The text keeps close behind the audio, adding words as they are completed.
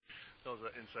That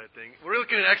was an inside thing. We're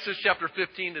looking at Exodus chapter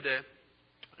 15 today.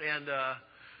 And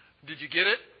did you get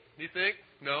it, do you think?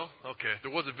 No? Okay. There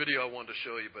was a video I wanted to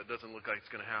show you, but it doesn't look like it's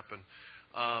going to happen.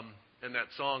 And that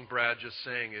song Brad just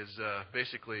sang is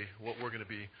basically what we're going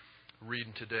to be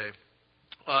reading today.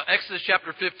 Exodus chapter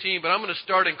 15, but I'm going to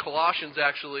start in Colossians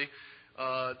actually,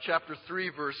 chapter 3,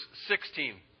 verse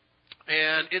 16.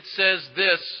 And it says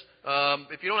this,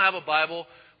 if you don't have a Bible,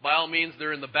 by all means,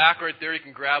 they're in the back right there. You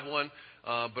can grab one.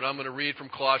 But I'm going to read from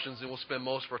Colossians, and we'll spend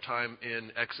most of our time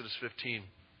in Exodus 15.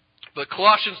 But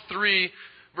Colossians 3,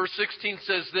 verse 16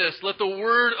 says this, "Let the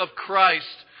word of Christ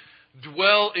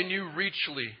dwell in you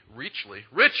richly,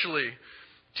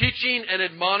 teaching and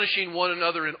admonishing one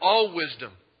another in all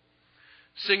wisdom,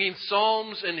 singing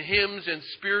psalms and hymns and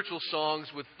spiritual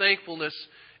songs with thankfulness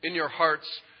in your hearts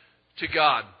to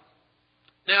God."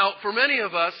 Now, for many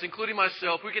of us, including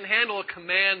myself, we can handle a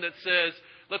command that says,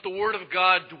 "Let the word of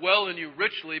God dwell in you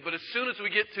richly." But as soon as we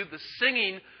get to the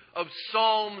singing of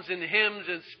psalms and hymns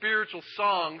and spiritual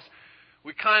songs,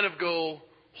 we kind of go,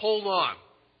 hold on.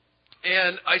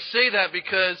 And I say that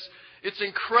because it's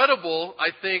incredible,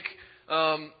 I think,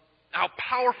 how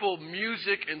powerful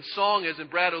music and song is. And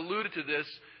Brad alluded to this,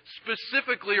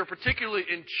 specifically or particularly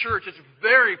in church. It's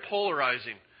very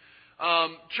polarizing.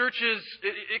 Churches,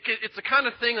 it's the kind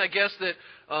of thing, I guess, that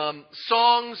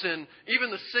songs and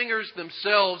even the singers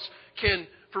themselves can,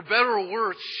 for better or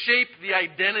worse, shape the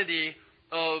identity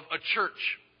of a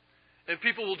church. And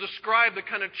people will describe the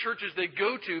kind of churches they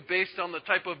go to based on the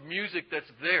type of music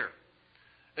that's there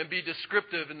and be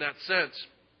descriptive in that sense.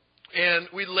 And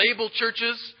we label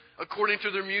churches according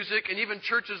to their music, and even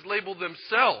churches label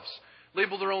themselves,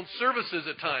 label their own services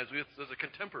at times. This is a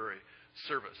contemporary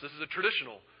service. This is a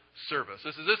traditional service.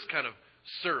 This is this kind of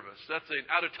service. That's an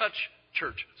out-of-touch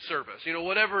church service.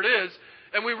 Whatever it is.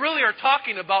 And we really are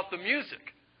talking about the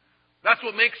music. That's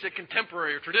what makes it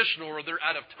contemporary or traditional, or they're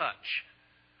out of touch.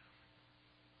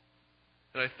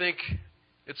 And I think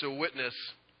it's a witness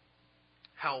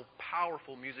how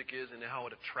powerful music is and how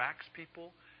it attracts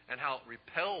people and how it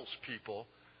repels people.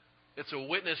 It's a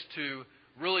witness to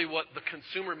really what the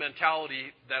consumer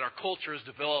mentality that our culture has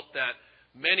developed, that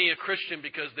many a Christian,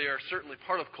 because they are certainly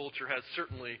part of culture, has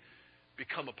certainly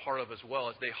become a part of as well,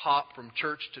 as they hop from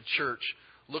church to church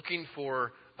looking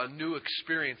for a new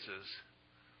experience.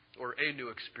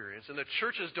 And the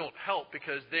churches don't help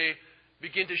because they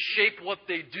begin to shape what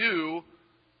they do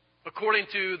according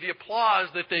to the applause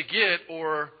that they get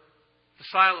or the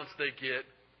silence they get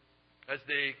as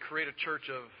they create a church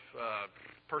of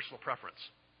personal preference.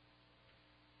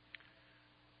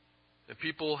 And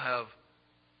people have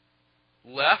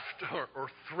left or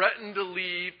threatened to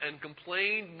leave and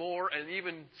complained more and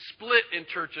even split in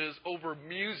churches over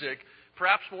music,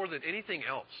 perhaps more than anything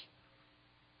else.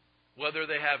 Whether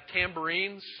they have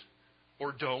tambourines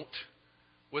or don't,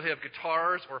 whether they have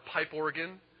guitars or pipe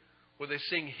organ, whether they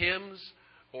sing hymns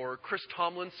or Chris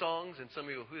Tomlin songs, and some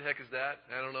of you go, who the heck is that?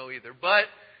 I don't know either. But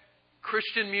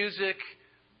Christian music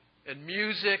and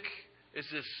music is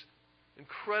this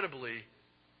incredibly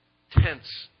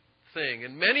tense thing.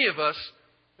 And many of us,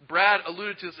 Brad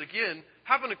alluded to this again,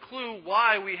 haven't a clue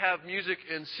why we have music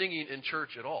and singing in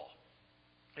church at all.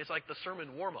 It's like the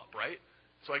sermon warm-up, right?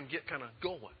 So I can get kind of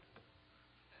going.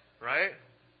 Right?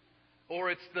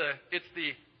 Or it's the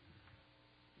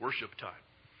worship time.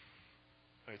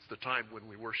 Right? It's the time when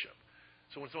we worship.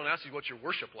 So when someone asks you what's your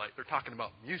worship like, they're talking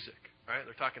about music. Right?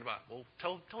 They're talking about, well,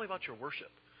 tell me about your worship.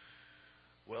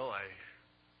 Well, I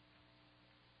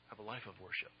have a life of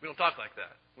worship. We don't talk like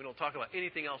that. We don't talk about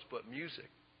anything else but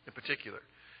music in particular.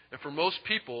 And for most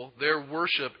people, their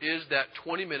worship is that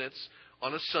 20 minutes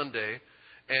on a Sunday.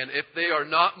 And if they are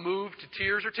not moved to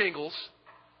tears or tingles,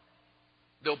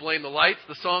 they'll blame the lights,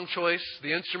 the song choice,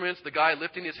 the instruments, the guy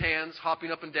lifting his hands,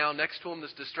 hopping up and down next to him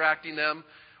that's distracting them,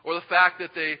 or the fact that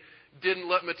they didn't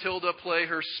let Matilda play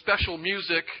her special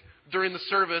music during the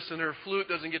service and her flute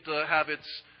doesn't get to have its,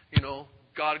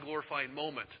 God-glorifying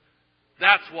moment.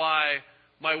 That's why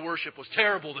my worship was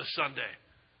terrible this Sunday.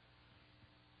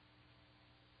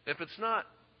 If it's not,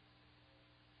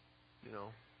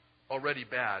 already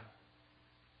bad,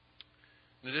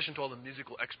 in addition to all the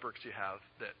musical experts you have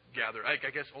that gather, I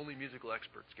guess only musical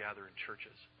experts gather in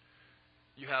churches,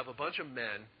 you have a bunch of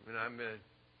men, and I'm going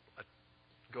to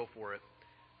go for it,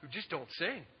 who just don't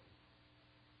sing.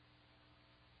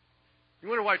 You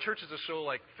wonder why churches are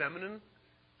so feminine?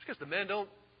 It's because the men don't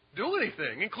do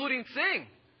anything, including sing.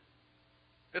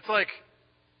 It's like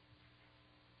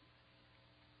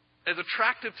as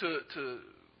attractive to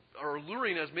or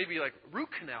alluring as maybe root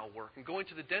canal work and going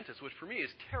to the dentist, which for me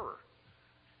is terror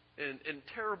and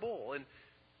terrible. And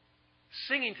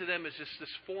singing to them is just this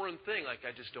foreign thing, like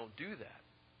I just don't do that.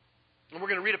 And we're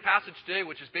going to read a passage today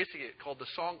which is basically called the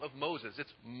Song of Moses.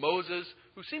 It's Moses,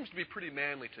 who seems to be pretty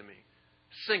manly to me,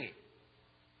 singing.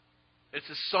 It's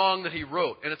a song that he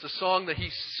wrote, and it's a song that he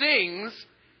sings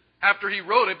after he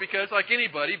wrote it, because like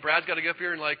anybody, Brad's got to get up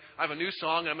here and I have a new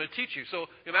song and I'm going to teach you. So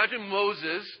imagine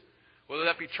Moses, whether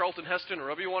that be Charlton Heston or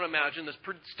whoever you want to imagine, this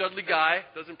pretty studly guy,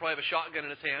 doesn't probably have a shotgun in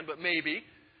his hand, but maybe,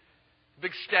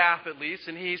 big staff at least,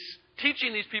 and he's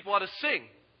teaching these people how to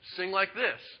sing like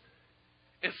this.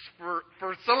 It's for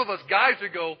some of us guys who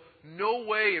go, no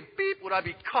way and beep would I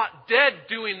be caught dead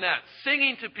doing that,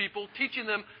 singing to people, teaching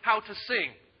them how to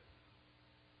sing.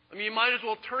 I mean, you might as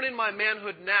well turn in my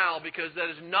manhood now, because that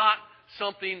is not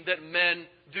something that men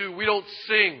do. We don't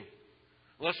sing.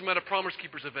 Unless I'm at a Promise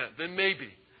Keepers event. Then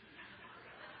maybe.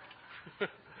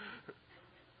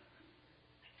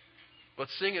 But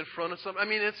sing in front of somebody. I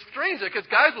mean, it's strange because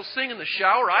guys will sing in the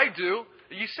shower. I do.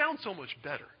 You sound so much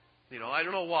better. I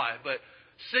don't know why. But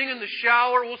sing in the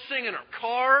shower. We'll sing in our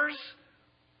cars.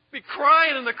 Be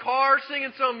crying in the car,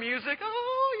 singing some music.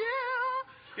 Oh,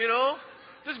 yeah.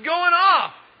 Just going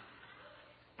off.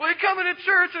 But you come into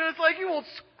church and it's like you won't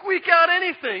squeak out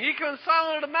anything. You come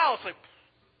silent as a mouse.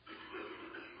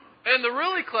 And the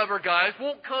really clever guys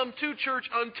won't come to church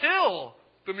until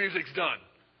the music's done.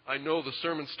 I know the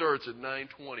sermon starts at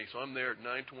 9:20, so I'm there at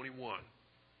 9:21.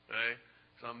 Okay?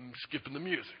 So I'm skipping the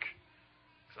music.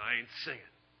 Because I ain't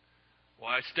singing. Well,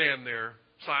 I stand there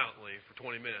silently for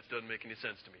 20 minutes. Doesn't make any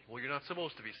sense to me. Well, you're not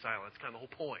supposed to be silent. That's kind of the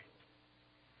whole point.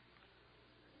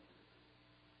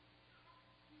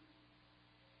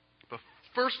 But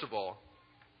first of all,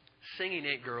 singing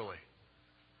ain't girly.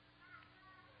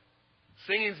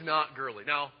 Singing's not girly.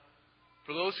 Now,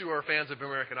 for those who are fans of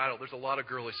American Idol, there's a lot of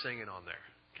girly singing on there.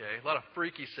 Okay? A lot of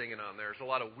freaky singing on there. There's a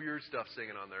lot of weird stuff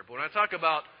singing on there. But when I talk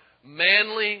about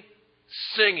manly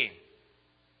singing,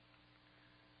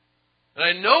 and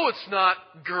I know it's not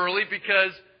girly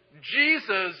because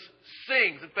Jesus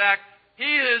sings. In fact, He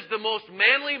is the most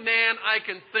manly man I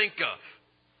can think of.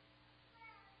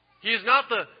 He is not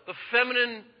the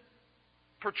feminine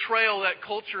portrayal that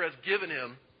culture has given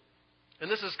Him. And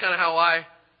this is kind of how I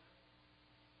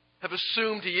have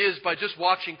assumed He is by just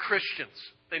watching Christians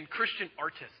and Christian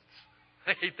artists.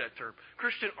 I hate that term.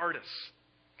 Christian artists.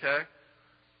 Okay?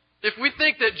 If we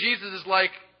think that Jesus is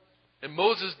like, and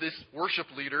Moses this worship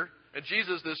leader, and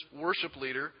Jesus this worship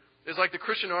leader, is like the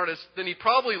Christian artist, then he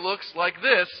probably looks like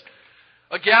this.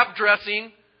 A Gap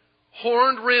dressing,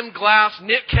 horned-rimmed glass,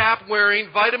 knit cap wearing,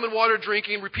 vitamin water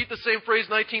drinking, repeat the same phrase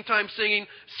 19 times singing,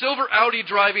 silver Audi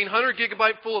driving, 100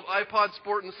 gigabyte full of iPod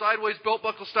sporting, sideways belt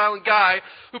buckle styling guy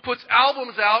who puts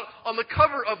albums out on the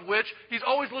cover of which he's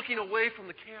always looking away from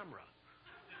the camera.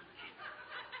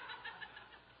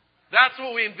 That's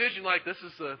what we envision. Like this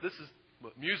is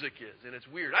what music is, and it's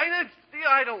weird.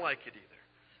 I don't like it either.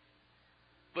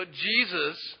 But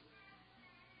Jesus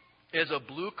is a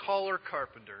blue-collar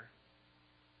carpenter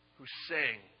who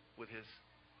sang with his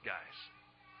guys.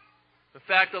 In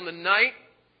fact, on the night,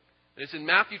 and it's in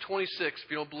Matthew 26, if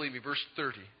you don't believe me, verse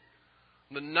 30.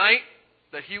 On the night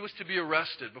that he was to be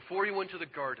arrested, before he went to the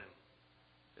garden,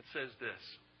 it says this.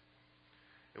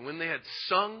 And when they had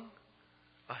sung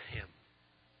a hymn,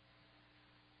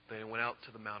 they went out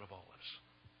to the Mount of Olives.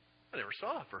 I never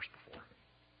saw that verse before.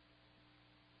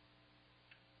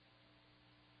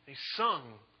 He sung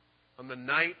on the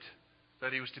night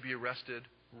that he was to be arrested,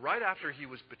 right after he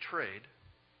was betrayed.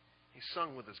 He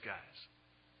sung with his guys.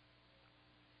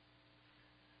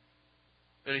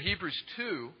 And in Hebrews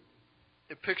 2,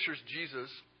 it pictures Jesus,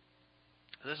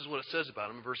 and this is what it says about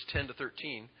him in verse 10 to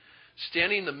 13,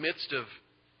 standing in the midst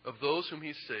of those whom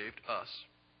he saved, us,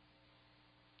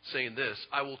 saying this,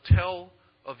 I will tell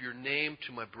of your name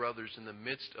to my brothers in the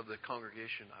midst of the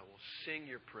congregation. I will sing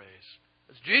your praise.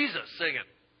 It's Jesus singing.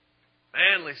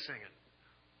 Manly singing.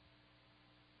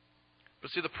 But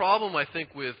see, the problem, I think,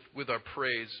 with our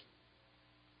praise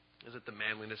isn't the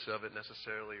manliness of it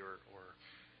necessarily or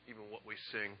even what we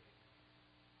sing.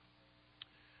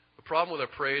 The problem with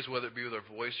our praise, whether it be with our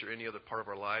voice or any other part of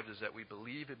our lives, is that we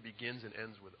believe it begins and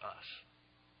ends with us.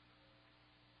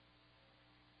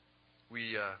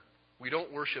 We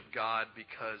don't worship God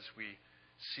because we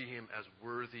see Him as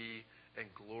worthy and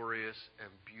glorious and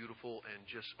beautiful and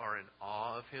just are in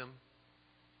awe of Him.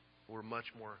 We're much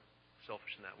more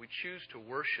selfish than that. We choose to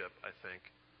worship, I think,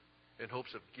 in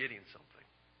hopes of getting something.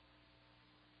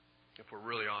 If we're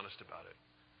really honest about it.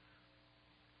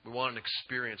 We want an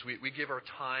experience. We give our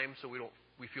time so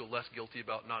we feel less guilty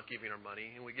about not giving our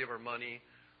money. And we give our money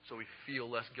so we feel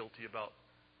less guilty about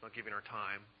not giving our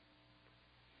time.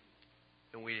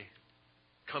 And we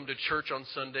come to church on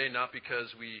Sunday not because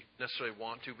we necessarily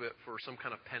want to, but for some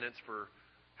kind of penance for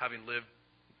having lived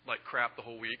like crap the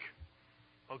whole week.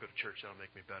 I'll go to church, that'll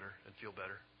make me better and feel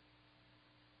better.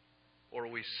 Or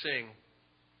we sing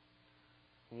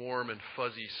warm and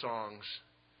fuzzy songs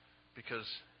because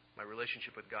my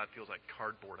relationship with God feels like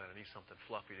cardboard and I need something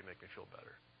fluffy to make me feel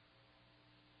better.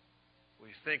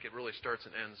 We think it really starts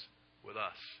and ends with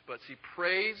us. But see,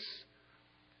 praise,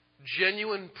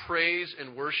 genuine praise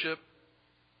and worship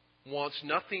wants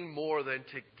nothing more than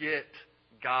to get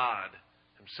God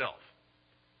Himself.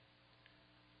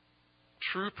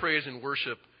 True praise and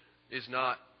worship is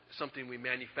not something we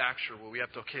manufacture where we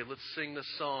have to, let's sing this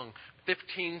song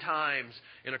 15 times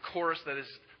in a chorus that is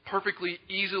perfectly,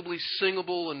 easily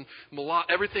singable and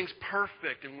everything's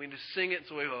perfect. And we just sing it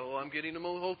so we go, I'm getting them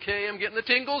okay, I'm getting the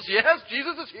tingles. Yes,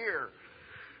 Jesus is here.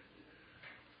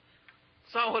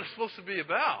 It's not what it's supposed to be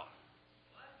about.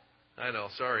 I know.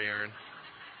 Sorry, Aaron.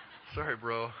 Sorry,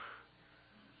 bro.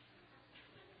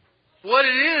 What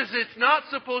it is, it's not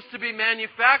supposed to be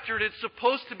manufactured. It's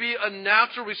supposed to be a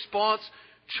natural response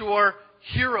to our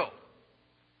hero.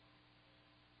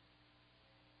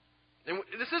 And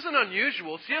this isn't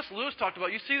unusual. C.S. Lewis talked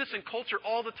about, you see this in culture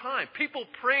all the time. People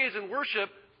praise and worship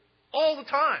all the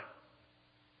time.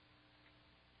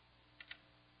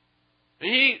 And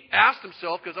he asked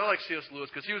himself, because I like C.S. Lewis,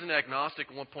 because he was an agnostic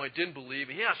at one point, didn't believe,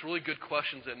 and he asked really good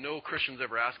questions that no Christians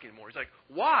ever ask anymore. He's like,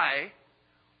 why?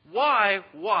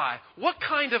 What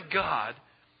kind of God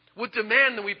would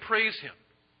demand that we praise Him?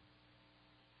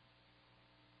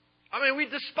 I mean, we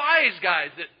despise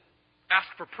guys that ask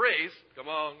for praise. Come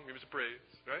on, give us a praise,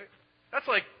 right? That's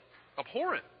like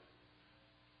abhorrent.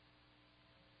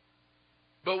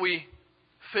 But we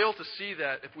fail to see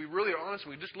that if we really are honest,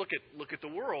 we just look at the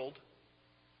world,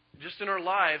 just in our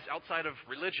lives outside of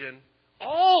religion,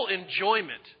 all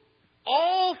enjoyment,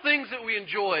 all things that we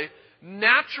enjoy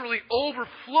naturally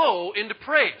overflow into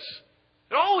praise.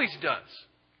 It always does.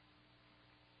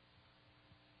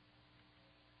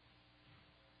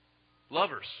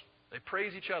 Lovers, they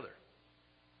praise each other.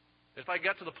 If I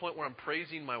get to the point where I'm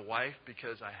praising my wife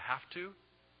because I have to,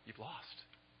 you've lost.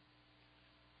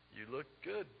 You look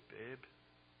good, babe.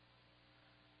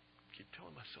 Keep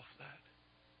telling myself that.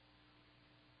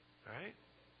 All right?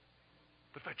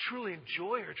 But if I truly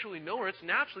enjoy her, truly know her, it's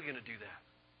naturally going to do that.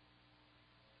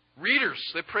 Readers,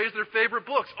 they praise their favorite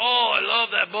books. Oh, I love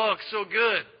that book. So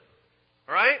good.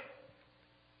 All right?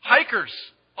 Hikers.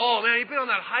 Oh, man, you've been on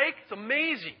that hike? It's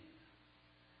amazing.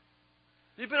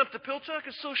 You've been up to Pilchuck?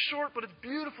 It's so short, but it's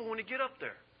beautiful when you get up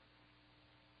there.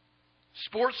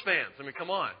 Sports fans. I mean, come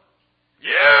on.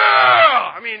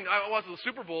 Yeah! I mean, I watched the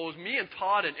Super Bowl. It was me and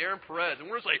Todd and Aaron Perez. And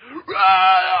we're just like,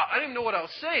 ah! I didn't even know what I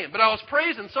was saying, but I was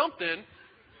praising something.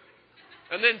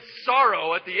 And then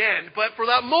sorrow at the end. But for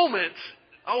that moment,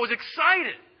 I was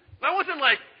excited. I wasn't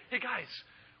like, hey guys,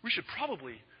 we should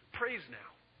probably praise now.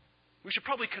 We should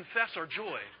probably confess our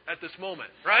joy at this moment,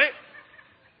 right?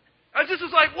 I just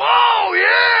was like, whoa,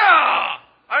 yeah!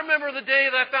 I remember the day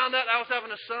that I found out I was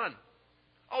having a son.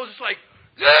 I was just like,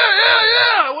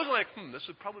 yeah! I wasn't like, this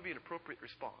would probably be an appropriate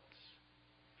response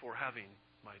for having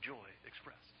my joy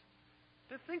expressed.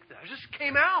 Didn't think that. It just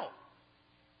came out.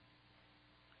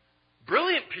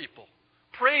 Brilliant people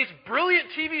praise brilliant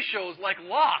TV shows like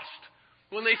Lost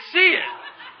when they see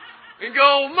it and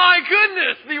go, my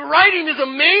goodness, the writing is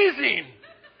amazing.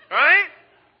 Right?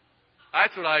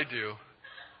 That's what I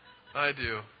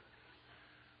do.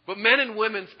 But men and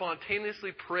women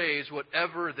spontaneously praise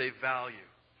whatever they value,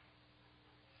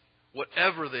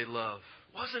 whatever they love.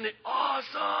 Wasn't it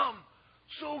awesome?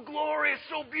 So glorious,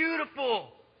 so beautiful.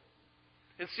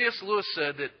 And C.S. Lewis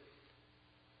said that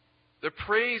their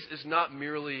praise is not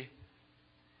merely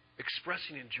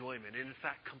expressing enjoyment. It, in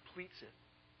fact, completes it.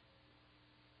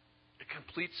 It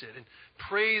completes it. And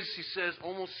praise, he says,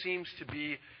 almost seems to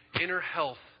be inner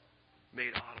health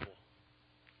made audible.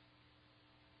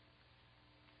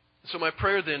 So my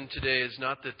prayer then today is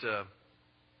not that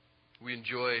we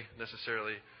enjoy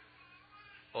necessarily,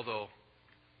 although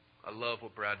I love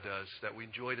what Brad does, that we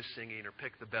enjoy the singing or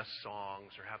pick the best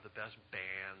songs or have the best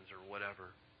bands or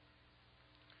whatever.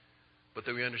 But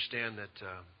that we understand that,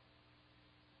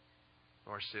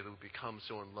 or say that we become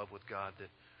so in love with God that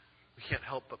we can't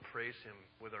help but praise Him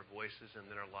with our voices and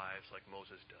in our lives like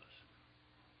Moses does.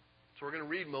 So we're going to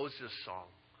read Moses' song.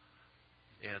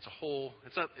 And it's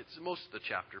most of the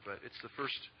chapter, but it's the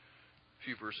first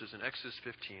few verses in Exodus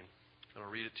 15. And I'll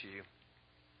read it to you.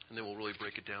 And then we'll really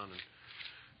break it down and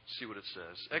see what it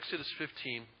says. Exodus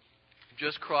 15,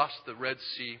 just crossed the Red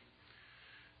Sea.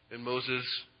 And Moses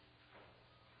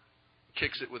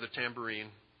kicks it with a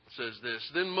tambourine. says this,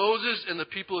 "Then Moses and the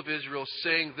people of Israel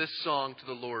sang this song to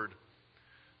the Lord,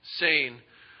 saying,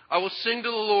 I will sing to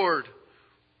the Lord."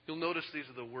 You'll notice these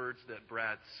are the words that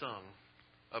Brad sung,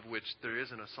 of which there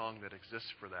isn't a song that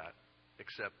exists for that,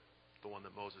 except the one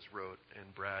that Moses wrote.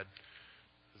 And Brad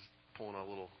is pulling a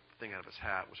little thing out of his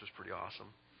hat, which was pretty awesome.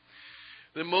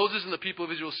 Then Moses and the people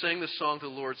of Israel sang this song to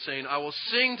the Lord, saying, I will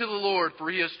sing to the Lord, for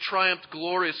he has triumphed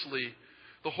gloriously.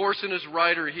 The horse and his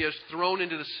rider he has thrown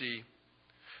into the sea.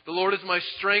 The Lord is my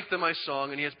strength and my song,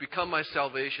 and he has become my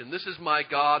salvation. This is my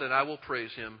God, and I will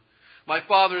praise him. My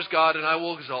Father's God, and I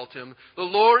will exalt him. The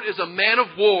Lord is a man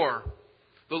of war.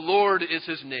 The Lord is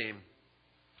his name.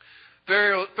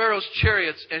 Pharaoh's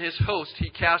chariots and his host he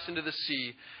cast into the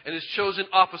sea, and his chosen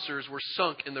officers were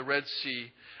sunk in the Red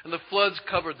Sea. And the floods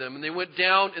covered them, and they went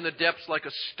down in the depths like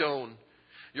a stone.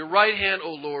 Your right hand,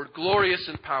 O Lord, glorious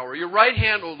in power. Your right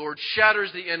hand, O Lord,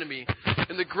 shatters the enemy.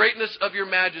 In the greatness of your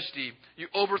majesty, you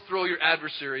overthrow your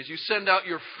adversaries. You send out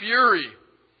your fury,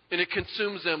 and it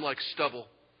consumes them like stubble.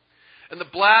 And the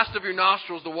blast of your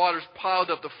nostrils, the waters piled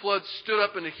up. The floods stood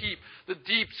up in a heap. The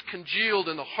deeps congealed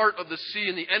in the heart of the sea.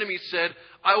 And the enemy said,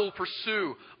 I will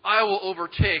pursue. I will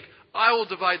overtake. I will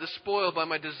divide the spoil. By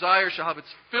my desire shall have its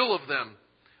fill of them.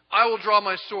 I will draw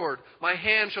my sword. My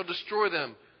hand shall destroy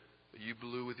them. But you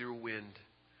blew with your wind.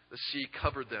 The sea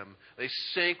covered them. They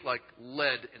sank like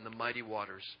lead in the mighty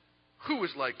waters. Who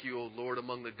is like you, O Lord,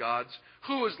 among the gods?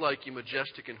 Who is like you,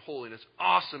 majestic in holiness,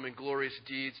 awesome in glorious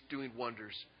deeds, doing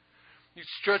wonders? You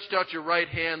stretched out your right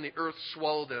hand, the earth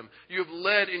swallowed them. You have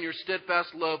led in your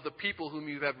steadfast love the people whom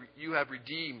you have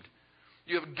redeemed.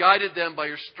 You have guided them by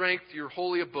your strength to your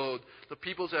holy abode. The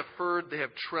peoples have heard, they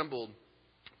have trembled.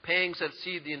 Pangs have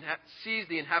seized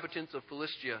the inhabitants of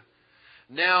Philistia.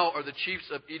 Now are the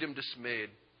chiefs of Edom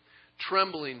dismayed.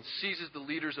 Trembling seizes the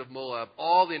leaders of Moab.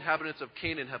 All the inhabitants of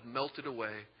Canaan have melted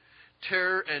away.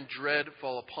 Terror and dread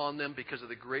fall upon them because of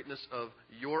the greatness of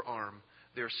your arm.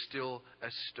 They are still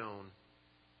as stone.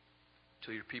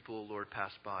 Till your people, O Lord,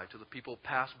 pass by. Till the people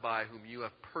pass by whom you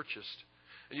have purchased.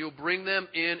 And you will bring them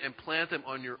in and plant them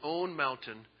on your own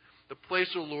mountain. The place,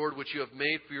 O Lord, which you have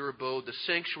made for your abode. The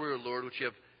sanctuary, O Lord, which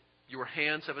your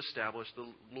hands have established.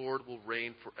 The Lord will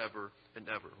reign forever and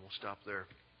ever. And we'll stop there.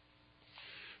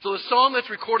 So the song that's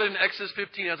recorded in Exodus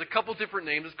 15 has a couple different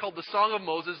names. It's called the Song of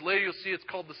Moses. Later you'll see it's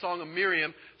called the Song of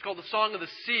Miriam. It's called the Song of the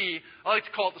Sea. I like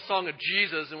to call it the Song of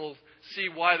Jesus, and we'll see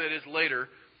why that is later.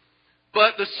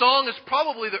 But the song is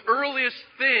probably the earliest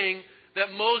thing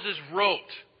that Moses wrote.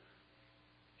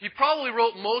 He probably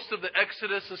wrote most of the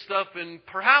Exodus and stuff in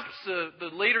perhaps the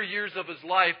later years of his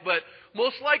life, but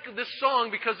most likely this song,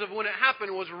 because of when it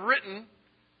happened, was written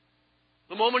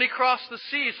the moment he crossed the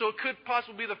sea, so it could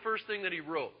possibly be the first thing that he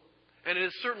wrote. And it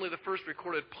is certainly the first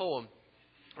recorded poem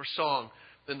or song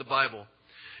in the Bible.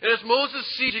 And as Moses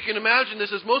sees, you can imagine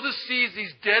this, as Moses sees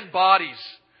these dead bodies,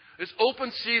 this open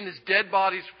sea and these dead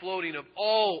bodies floating of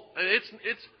all, and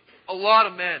it's a lot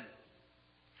of men.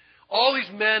 All these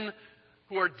men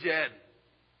who are dead.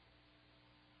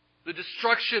 The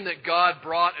destruction that God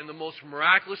brought in the most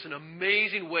miraculous and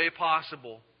amazing way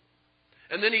possible.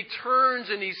 And then he turns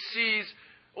and he sees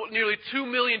nearly 2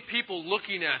 million people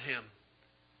looking at him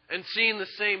and seeing the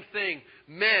same thing.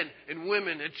 Men and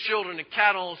women and children and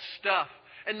cattle and stuff.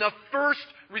 And the first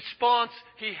response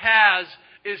he has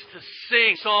is to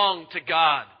sing a song to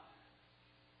God.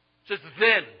 It says,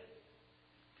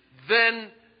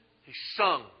 Then he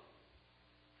sung.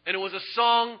 And it was a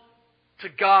song to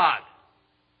God.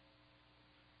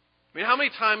 I mean, how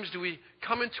many times do we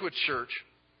come into a church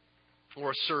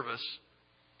or a service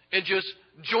and just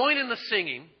join in the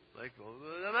singing, like,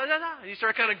 and you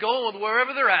start kind of going with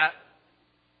wherever they're at,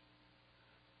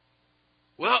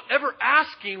 without ever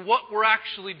asking what we're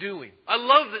actually doing? I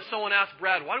love that someone asked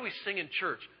Brad, why do we sing in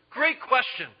church? Great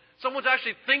question. Someone's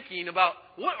actually thinking about,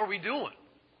 what are we doing?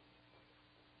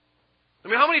 I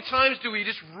mean, how many times do we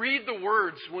just read the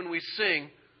words when we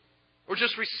sing, or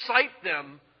just recite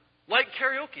them like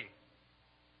karaoke?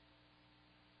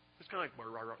 It's kind of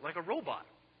like a robot.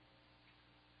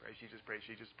 Praise Jesus, praise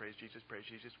Jesus, praise Jesus, praise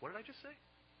Jesus. What did I just say?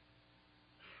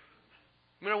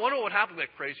 I mean, I wonder what would happen like,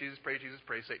 praise Jesus, praise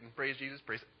Satan, praise Jesus,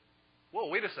 praise... Whoa,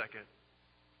 wait a second.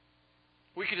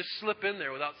 We could just slip in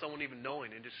there without someone even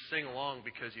knowing and just sing along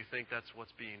because you think that's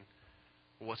what's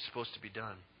supposed to be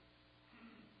done.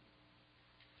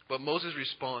 But Moses'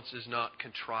 response is not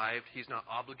contrived. He's not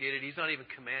obligated. He's not even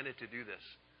commanded to do this.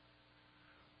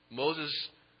 Moses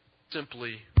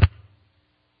simply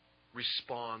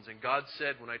responds. And God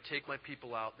said, when I take my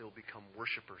people out, they will become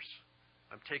worshipers.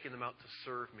 I'm taking them out to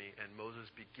serve me. And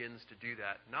Moses begins to do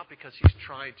that. Not because he's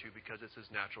trying to, because it's his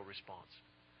natural response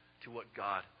to what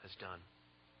God has done.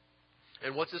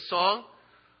 And what's his song?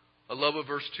 I love what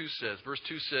verse 2 says. Verse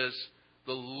 2 says,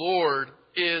 the Lord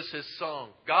is his song.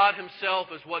 God himself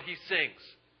is what he sings.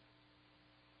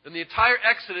 And the entire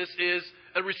Exodus is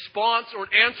a response or an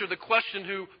answer to the question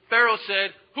who Pharaoh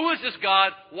said, who is this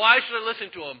God? Why should I listen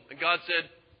to him? And God said,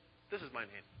 this is my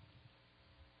name.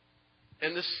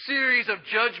 And the series of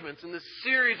judgments and the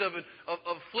series of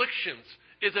afflictions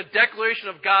is a declaration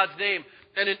of God's name.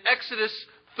 And in Exodus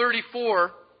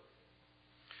 34,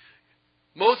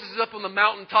 Moses is up on the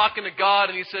mountain talking to God,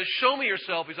 and he says, show me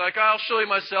yourself. He's like, I'll show you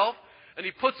myself. And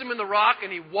he puts him in the rock,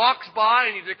 and he walks by,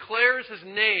 and he declares his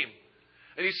name.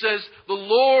 And he says, the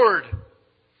Lord,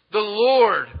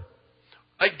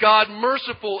 a God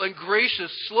merciful and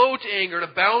gracious, slow to anger,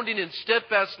 and abounding in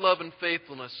steadfast love and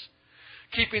faithfulness,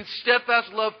 keeping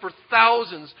steadfast love for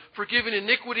thousands, forgiving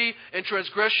iniquity and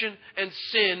transgression and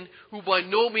sin, who by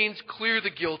no means clear the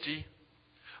guilty,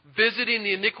 visiting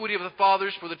the iniquity of the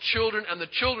fathers for the children and the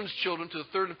children's children to the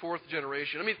third and fourth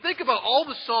generation. I mean, think about all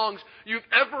the songs you've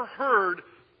ever heard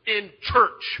in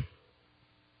church,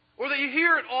 or that you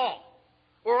hear at all,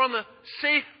 or on the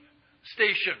safe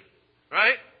station,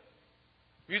 right?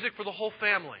 Music for the whole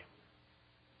family.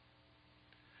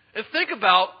 And think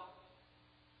about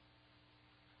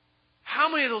how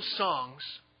many of those songs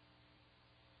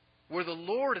where the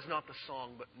Lord is not the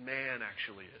song, but man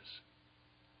actually is.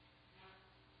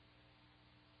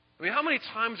 I mean, how many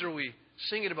times are we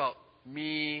singing about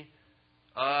me,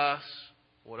 us,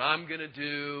 what I'm going to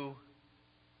do,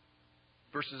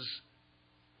 versus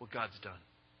what God's done?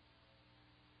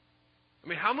 I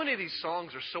mean, how many of these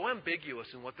songs are so ambiguous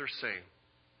in what they're saying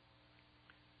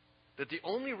that the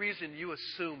only reason you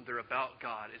assume they're about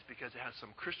God is because it has some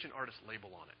Christian artist label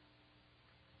on it?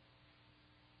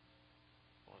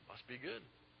 Well, it must be good.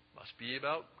 Must be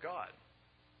about God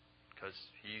because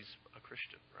he's a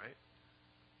Christian, right?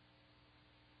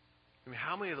 I mean,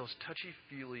 how many of those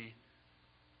touchy-feely,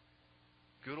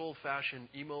 good old-fashioned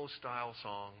emo-style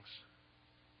songs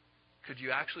could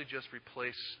you actually just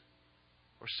replace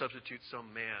or substitute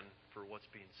some man for what's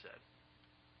being said?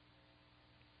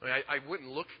 I mean, I went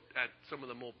and looked at some of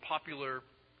the more popular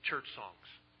church songs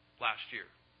last year.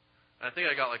 And I think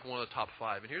I got like one of the top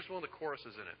 5. And here's one of the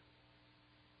choruses in it.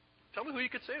 Tell me who you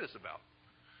could say this about.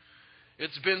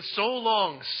 It's been so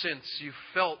long since you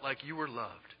felt like you were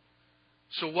loved.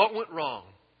 So what went wrong?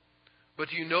 But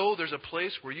do you know there's a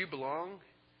place where you belong?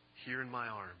 Here in my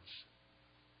arms.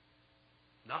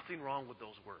 Nothing wrong with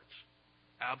those words.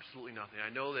 Absolutely nothing.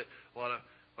 I know that a lot of,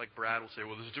 like Brad will say,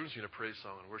 well, there's a difference between a praise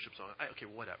song and a worship song. Okay,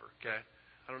 whatever, okay?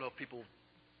 I don't know if people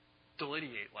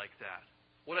delineate like that.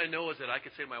 What I know is that I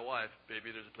could say to my wife,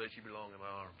 baby, there's a place you belong in my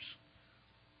arms.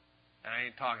 And I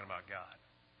ain't talking about God.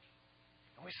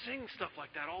 And we sing stuff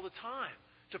like that all the time.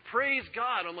 To praise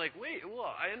God, I'm like, wait,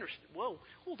 well, I understand. Whoa,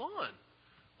 hold on.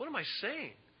 What am I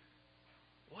saying?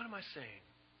 What am I saying?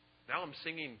 Now I'm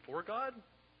singing for God?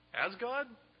 As God?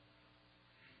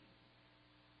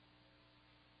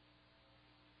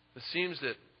 It seems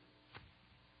that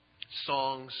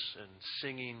songs and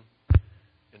singing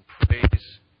and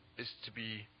praise is to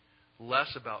be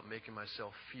less about making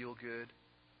myself feel good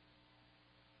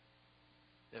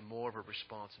and more of a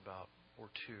response about, or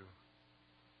to,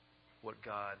 what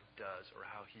God does or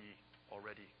how He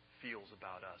already feels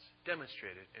about us,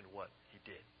 demonstrated in what He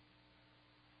did.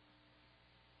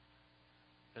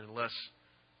 And unless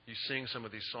you sing some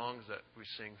of these songs that we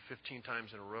sing 15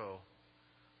 times in a row,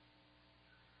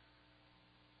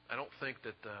 I don't think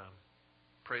that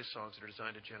praise songs that are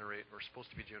designed to generate or supposed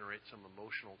to be generate some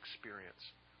emotional experience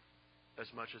as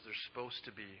much as they're supposed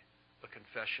to be a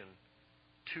confession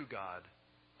to God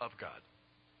of God.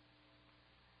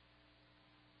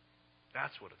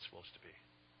 That's what it's supposed to be.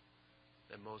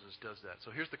 And Moses does that.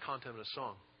 So here's the content of the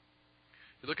song.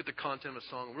 You look at the content of the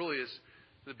song, it really is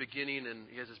the beginning, and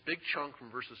he has this big chunk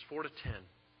from verses 4 to 10.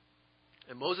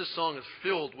 And Moses' song is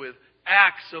filled with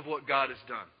acts of what God has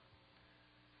done,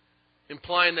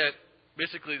 implying that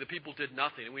basically the people did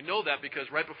nothing. And we know that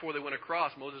because right before they went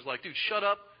across, Moses is like, dude, shut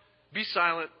up, be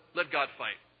silent, let God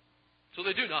fight. So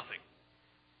they do nothing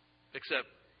except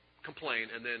complain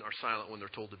and then are silent when they're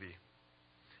told to be.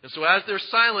 And so as they're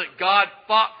silent, God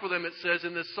fought for them, it says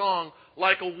in this song,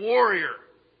 like a warrior.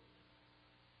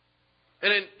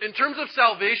 And in terms of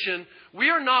salvation,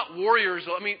 we are not warriors.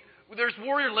 I mean, there's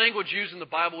warrior language used in the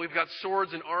Bible. We've got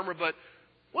swords and armor. But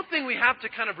one thing we have to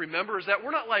kind of remember is that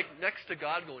we're not like next to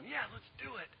God going, yeah, let's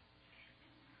do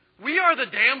it. We are the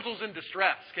damsels in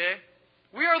distress, okay?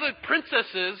 We are the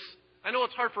princesses. I know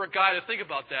it's hard for a guy to think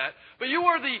about that. But you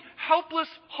are the helpless,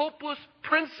 hopeless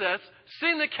princess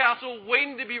sitting in the castle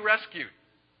waiting to be rescued.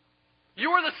 You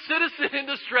are the citizen in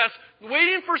distress,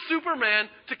 waiting for Superman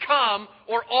to come,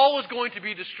 or all is going to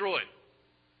be destroyed.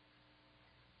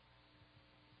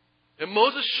 And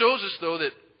Moses shows us, though,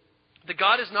 that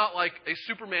God is not like a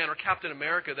Superman or Captain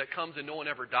America that comes and no one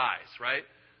ever dies, right?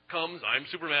 Comes, I'm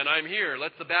Superman, I'm here.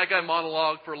 Lets the bad guy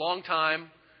monologue for a long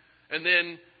time, and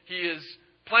then his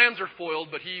plans are foiled,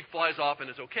 but he flies off and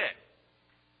is okay.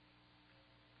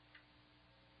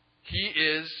 He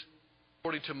is,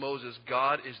 according to Moses,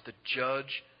 God is the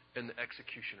judge and the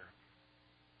executioner.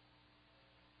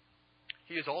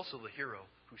 He is also the hero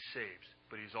who saves,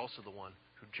 but He's also the one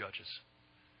who judges.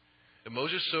 And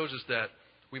Moses shows us that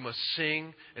we must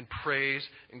sing and praise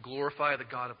and glorify the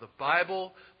God of the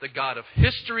Bible, the God of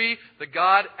history, the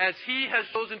God as He has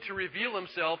chosen to reveal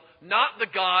Himself, not the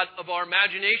God of our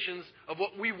imaginations of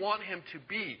what we want Him to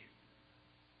be.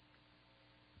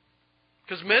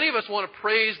 Because many of us want to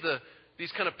praise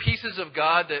these kind of pieces of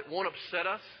God that won't upset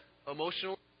us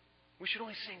emotionally. We should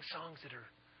only sing songs that are,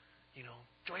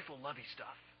 joyful, lovey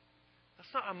stuff. That's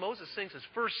not how Moses sings his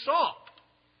first song.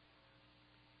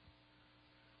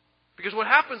 Because what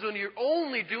happens when you're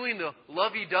only doing the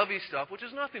lovey-dovey stuff, which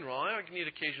is nothing wrong. I need an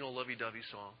occasional lovey-dovey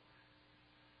song.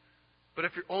 But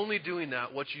if you're only doing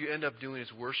that, what you end up doing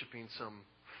is worshiping some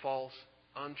false,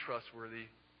 untrustworthy,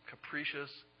 capricious,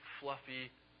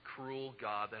 fluffy, cruel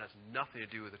God that has nothing to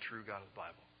do with the true God of the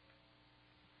Bible.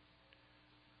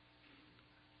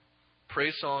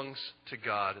 Praise songs to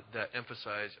God that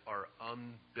emphasize our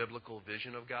unbiblical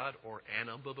vision of God or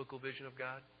an unbiblical vision of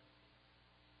God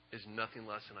is nothing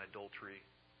less than idolatry,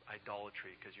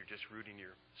 because you're just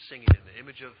you're singing in the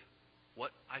image of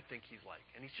what I think He's like.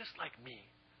 And He's just like me.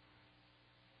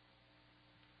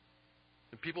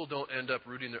 And people don't end up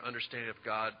rooting their understanding of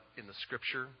God in the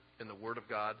Scripture, in the Word of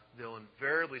God. They'll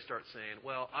invariably start saying,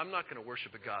 well, I'm not going to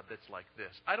worship a God that's like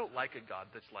this. I don't like a God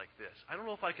that's like this. I don't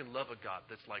know if I can love a God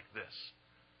that's like this.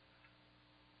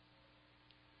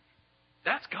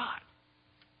 That's God.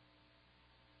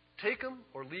 Take Him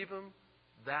or leave Him.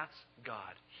 That's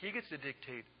God. He gets to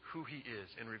dictate who He is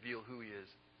and reveal who He is,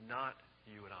 not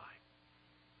you and I.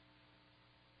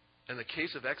 In the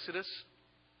case of Exodus,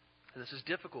 and this is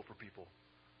difficult for people,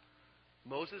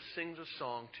 Moses sings a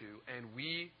song to, and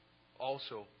we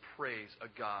also praise a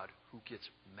God who gets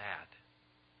mad.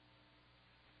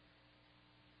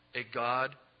 A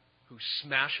God who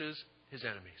smashes His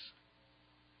enemies.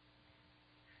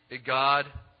 A God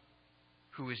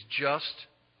who is just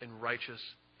and righteous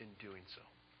in doing so.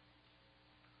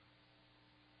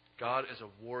 God is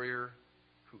a warrior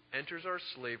who enters our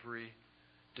slavery,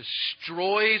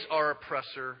 destroys our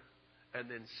oppressor, and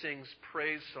then sings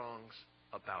praise songs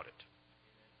about it.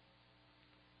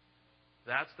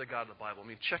 That's the God of the Bible.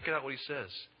 Check it out what He says.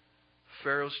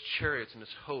 Pharaoh's chariots and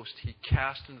his host He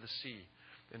cast into the sea,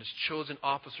 and His chosen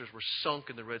officers were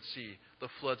sunk in the Red Sea. The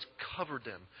floods covered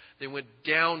them. They went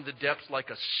down the depths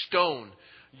like a stone.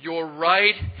 Your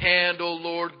right hand, O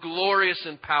Lord, glorious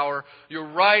in power. Your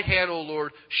right hand, O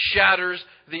Lord, shatters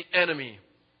the enemy.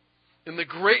 In the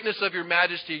greatness of your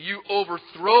majesty, you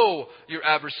overthrow your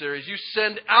adversaries. You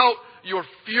send out your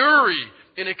fury,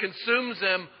 and it consumes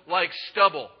them like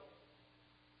stubble.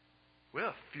 We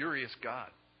have a furious God,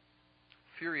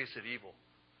 furious at evil.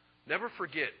 Never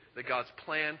forget that God's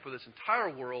plan for this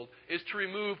entire world is to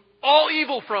remove all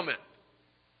evil from it.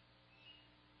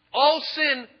 All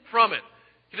sin from it.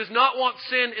 He does not want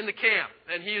sin in the camp,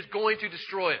 and He is going to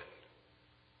destroy it.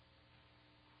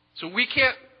 So we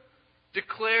can't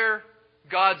declare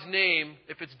God's name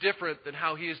if it's different than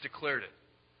how He has declared it.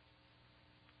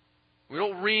 We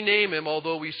don't rename Him,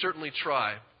 although we certainly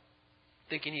try,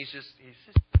 thinking He's just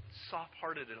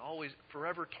soft-hearted and always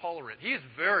forever tolerant. He is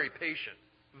very patient,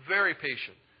 very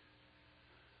patient.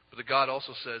 But the God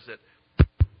also says that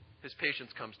His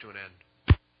patience comes to an end.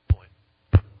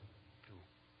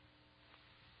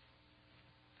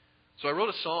 So I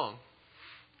wrote a song.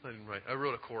 I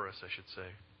wrote a chorus, I should say.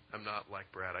 I'm not like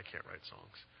Brad. I can't write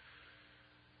songs.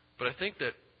 But I think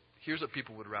that here's what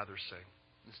people would rather sing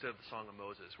instead of the Song of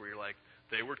Moses, where you're like,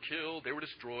 they were killed, they were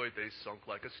destroyed, they sunk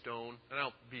like a stone. And I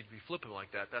don't be flippant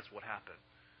like that. That's what happened.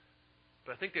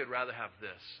 But I think they'd rather have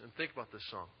this. And think about this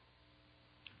song.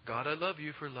 God, I love you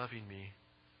for loving me.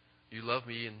 You love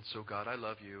me, and so God, I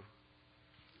love you.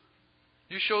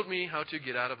 You showed me how to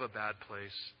get out of a bad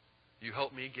place. You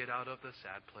helped me get out of the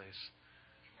sad place.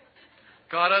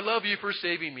 God, I love you for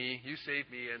saving me. You saved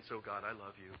me, and so God, I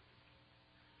love you.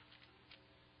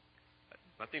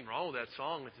 Nothing wrong with that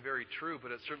song. It's very true, but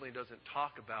it certainly doesn't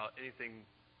talk about anything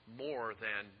more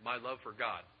than my love for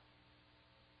God.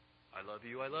 I love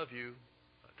you, I love you.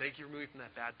 Thank you for moving from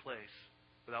that bad place,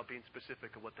 without being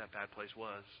specific of what that bad place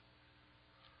was.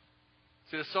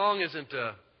 See, the song isn't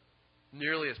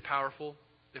nearly as powerful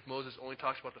if Moses only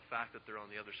talks about the fact that they're on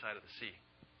the other side of the sea.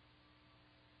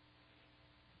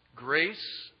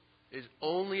 Grace is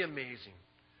only amazing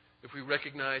if we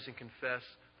recognize and confess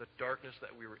the darkness that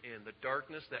we were in, the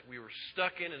darkness that we were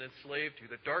stuck in and enslaved to,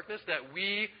 the darkness that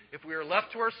we, if we were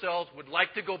left to ourselves, would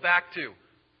like to go back to.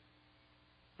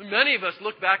 And many of us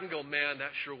look back and go, man,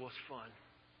 that sure was fun.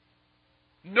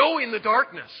 Knowing the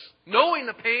darkness, knowing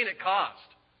the pain it caused.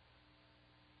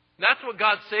 And that's what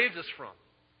God saves us from.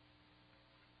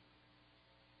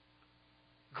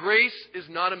 Grace is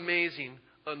not amazing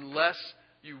unless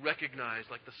you recognize,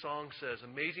 like the song says,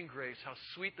 amazing grace, how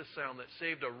sweet the sound that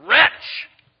saved a wretch.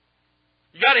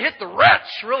 You got to hit the wretch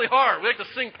really hard. We like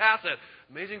to sing past that.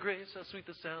 Amazing grace, how sweet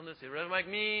the sound that saved a wretch like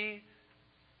me.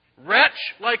 Wretch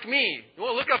like me. You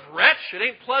want to look up wretch? It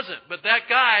ain't pleasant. But that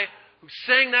guy who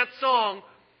sang that song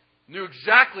knew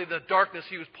exactly the darkness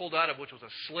he was pulled out of, which was a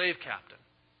slave captain.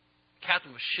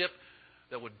 Captain of a ship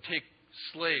that would take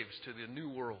slaves to the new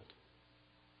world.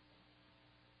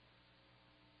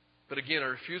 But again, our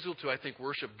refusal to, I think,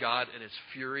 worship God in His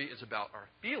fury is about our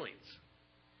feelings.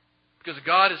 Because if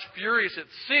God is furious at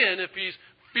sin, if He's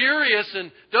furious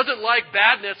and doesn't like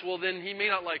badness, well then He may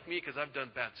not like me because I've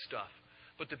done bad stuff.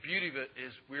 But the beauty of it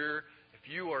is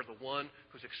if you are the one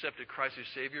who's accepted Christ as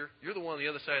Savior, you're the one on the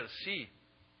other side of the sea.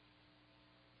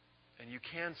 And you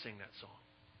can sing that song.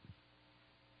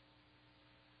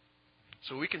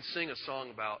 So we can sing a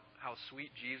song about how sweet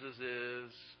Jesus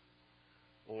is,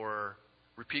 or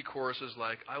repeat choruses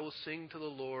like, I will sing to the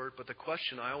Lord. But the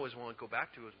question I always want to go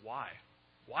back to is why?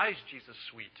 Why is Jesus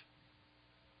sweet?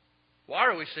 Why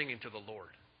are we singing to the Lord?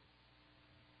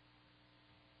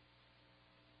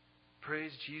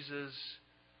 Praise Jesus,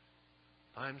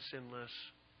 I'm sinless.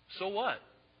 So what?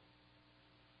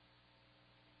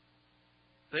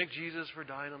 Thank Jesus for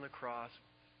dying on the cross.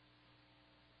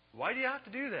 Why do you have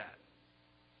to do that?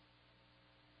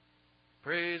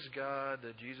 Praise God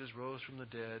that Jesus rose from the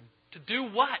dead. To do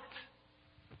what?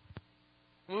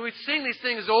 When we sing these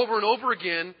things over and over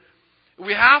again,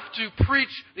 we have to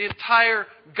preach the entire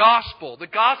gospel. The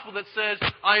gospel that says,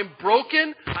 I am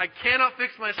broken, I cannot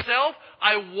fix myself,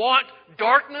 I want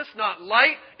darkness, not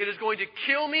light, it is going to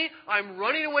kill me, I'm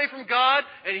running away from God,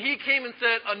 and He came and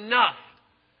said, enough.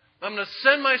 I'm going to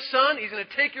send my Son, He's going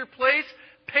to take your place,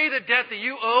 pay the debt that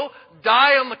you owe,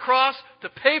 die on the cross to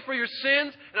pay for your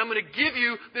sins, and I'm going to give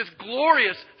you this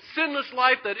glorious, sinless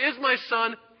life that is my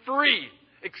Son, free.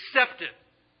 Accept it.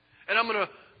 And I'm going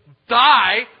to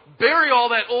die, bury all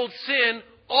that old sin,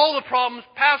 all the problems,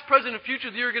 past, present, and future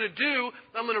that you're going to do.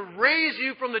 I'm going to raise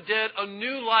you from the dead, a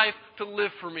new life to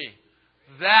live for me.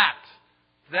 That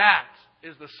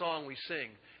is the song we sing.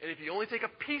 And if you only take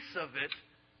a piece of it,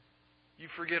 you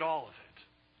forget all of it.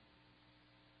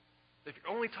 If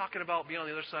you're only talking about being on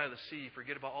the other side of the sea,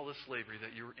 forget about all the slavery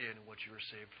that you were in and what you were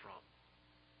saved from.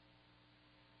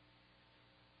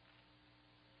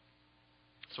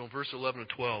 So in verse 11 and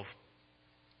 12,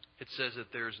 it says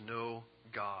that there is no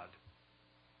God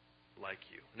like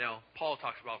you. Now, Paul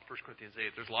talks about 1 Corinthians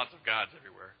 8, there's lots of gods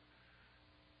everywhere.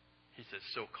 He says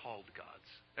so-called gods.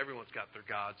 Everyone's got their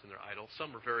gods and their idols.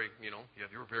 Some are very, you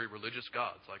have your very religious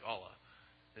gods like Allah.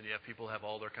 And you have people who have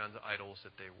all their kinds of idols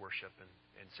that they worship and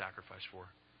sacrifice for.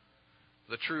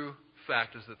 The true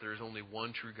fact is that there is only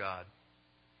one true God.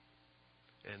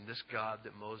 And this God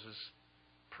that Moses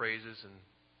praises, and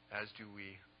as do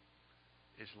we,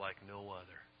 is like no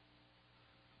other.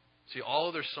 See,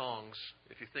 all of their songs,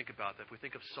 if you think about that, if we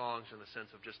think of songs in the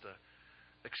sense of just an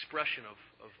expression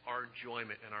of our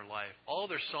enjoyment in our life, all of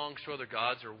their songs to other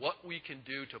gods are what we can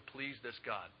do to please this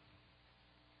God.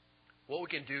 What we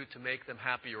can do to make them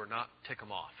happy or not tick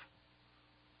them off.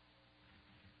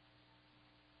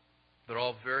 They're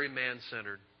all very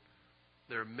man-centered.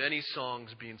 There are many songs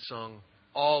being sung,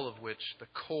 all of which the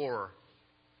core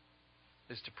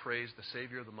is to praise the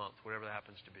Savior of the month, whatever that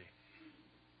happens to be.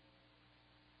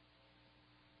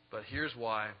 But here's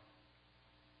why.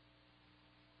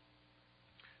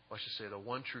 I should say the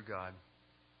one true God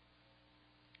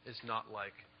is not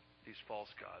like these false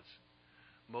gods.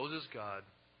 Moses' God,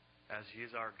 as He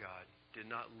is our God, did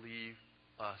not leave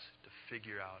us to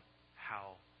figure out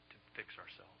how to fix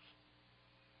ourselves.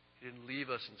 He didn't leave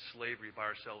us in slavery by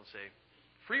ourselves and say,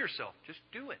 free yourself, just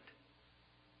do it.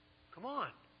 Come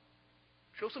on.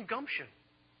 Show some gumption.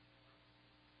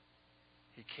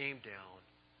 He came down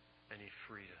and He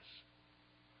freed us.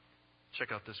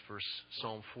 Check out this verse.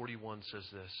 Psalm 41 says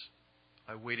this.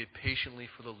 I waited patiently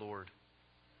for the Lord,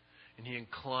 and He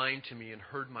inclined to me and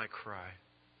heard my cry.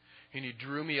 And He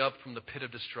drew me up from the pit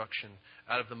of destruction,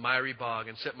 out of the miry bog,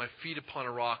 and set my feet upon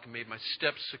a rock and made my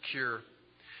steps secure.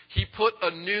 He put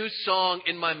a new song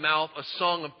in my mouth, a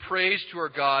song of praise to our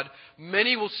God.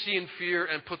 Many will see and fear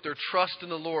and put their trust in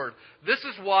the Lord. This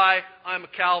is why I'm a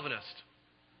Calvinist.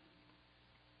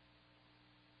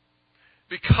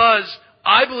 Because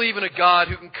I believe in a God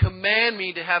who can command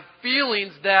me to have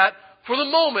feelings that, for the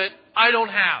moment, I don't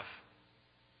have.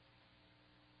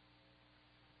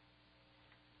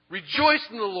 Rejoice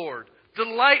in the Lord.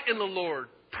 Delight in the Lord.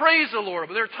 Praise the Lord.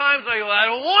 But there are times I go, I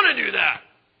don't want to do that.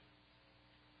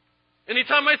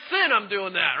 Anytime I sin, I'm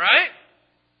doing that, right?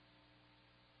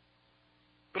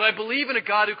 But I believe in a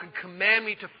God who can command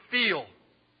me to feel.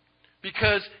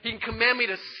 Because He can command me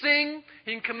to sing.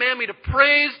 He can command me to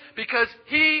praise. Because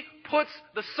He puts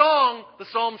the song, the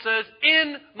psalm says,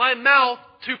 in my mouth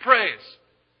to praise.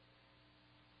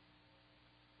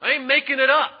 I ain't making it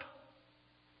up.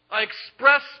 I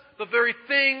express the very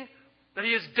thing that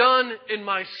He has done in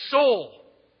my soul.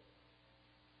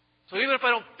 So even if I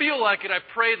don't feel like it, I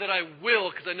pray that I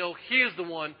will, because I know He is the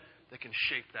one that can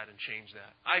shape that and change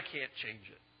that. I can't change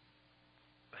it,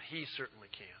 but He certainly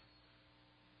can.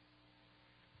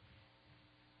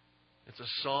 It's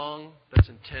a song that's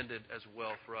intended as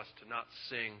well for us to not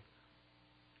sing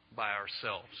by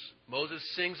ourselves. Moses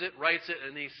sings it, writes it,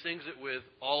 and he sings it with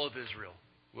all of Israel.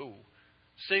 Whoa.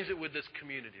 Sings it with this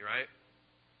community, right?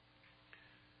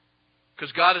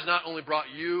 Because God has not only brought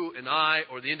you and I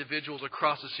or the individuals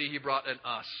across the sea, He brought an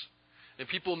us. And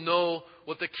people know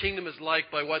what the kingdom is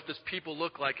like by what this people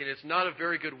look like, and it's not a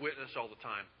very good witness all the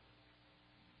time.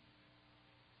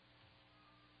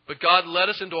 But God led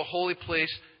us into a holy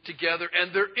place together,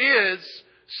 and there is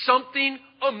something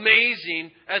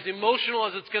amazing, as emotional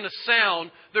as it's going to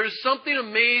sound, there's something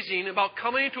amazing about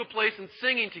coming into a place and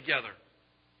singing together.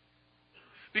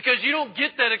 Because you don't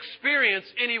get that experience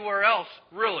anywhere else,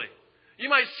 really. You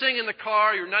might sing in the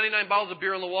car, your 99 bottles of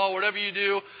beer on the wall, whatever you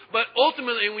do. But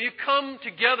ultimately, when you come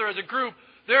together as a group,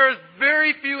 there is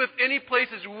very few, if any,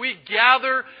 places where we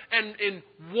gather and in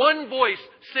one voice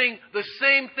sing the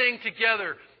same thing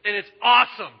together. And it's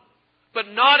awesome. But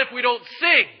not if we don't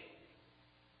sing.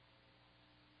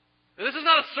 And this is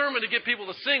not a sermon to get people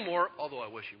to sing more, although I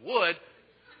wish you would.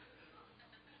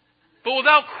 But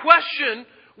without question,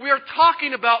 we are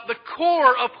talking about the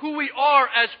core of who we are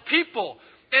as people.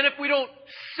 And if we don't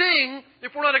sing,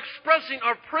 if we're not expressing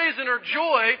our praise and our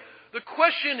joy, the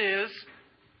question is,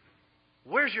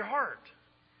 where's your heart?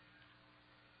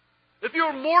 If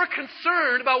you're more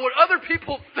concerned about what other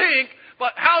people think,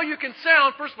 about how you can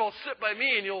sound, first of all, sit by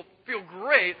me and you'll feel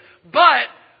great.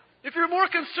 But if you're more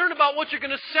concerned about what you're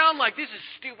going to sound like, this is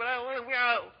stupid.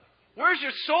 Where's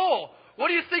your soul?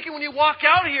 What are you thinking when you walk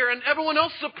out here and everyone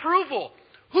else's approval?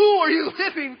 Who are you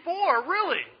living for,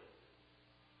 really?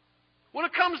 When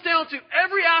it comes down to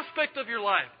every aspect of your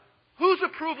life, whose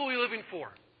approval are you living for?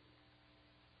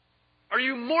 Are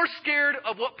you more scared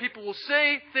of what people will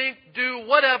say, think, do,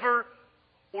 whatever,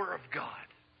 or of God?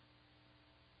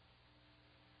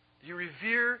 Do you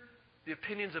revere the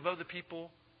opinions of other people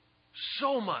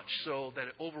so much so that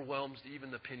it overwhelms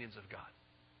even the opinions of God?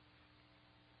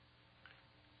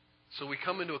 So we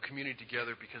come into a community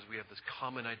together because we have this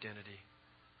common identity.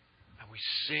 And we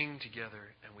sing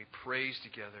together and we praise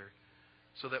together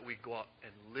so that we go out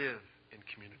and live in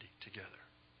community together.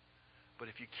 But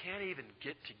if you can't even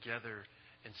get together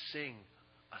and sing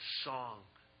a song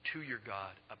to your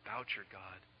God, about your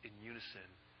God, in unison,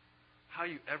 how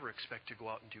do you ever expect to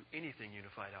go out and do anything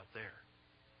unified out there?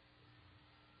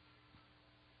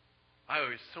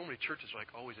 So many churches are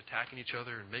like always attacking each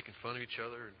other and making fun of each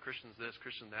other, and Christians this,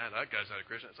 Christian that guy's not a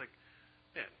Christian. It's like,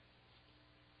 man,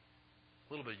 a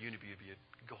little bit of unity would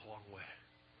go a long way.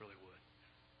 It really would.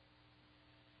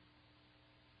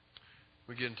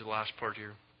 We get into the last part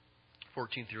here,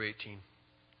 14 through 18.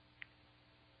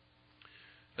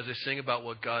 As they sing about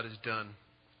what God has done,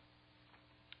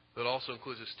 that also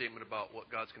includes a statement about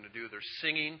what God's going to do. They're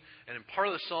singing, and in part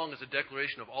of the song is a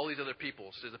declaration of all these other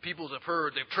peoples. It says, the peoples have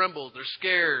heard, they've trembled, they're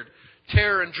scared.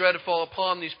 Terror and dread fall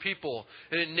upon these people.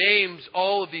 And it names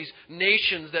all of these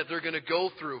nations that they're going to go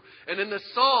through. And in the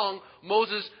song,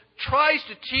 Moses tries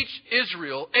to teach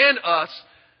Israel and us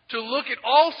to look at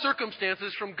all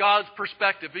circumstances from God's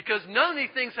perspective, because none of these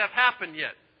things have happened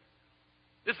yet.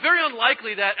 It's very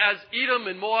unlikely that as Edom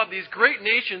and Moab, these great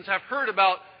nations, have heard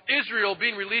about Israel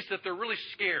being released, that they're really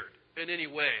scared in any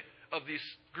way of this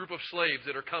group of slaves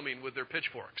that are coming with their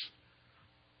pitchforks.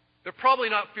 They're probably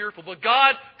not fearful, but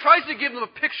God tries to give them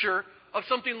a picture of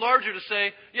something larger to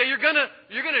say, yeah, you're gonna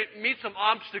meet some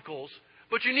obstacles,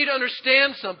 but you need to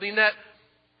understand something, that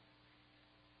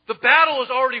the battle is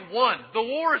already won. The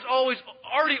war is always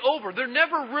already over. There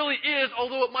never really is,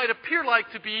 although it might appear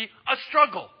like to be, a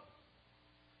struggle.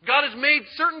 God has made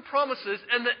certain promises,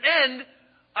 and the end,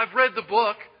 I've read the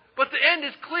book, but the end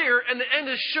is clear, and the end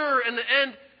is sure, and the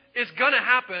end is going to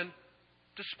happen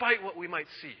despite what we might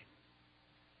see.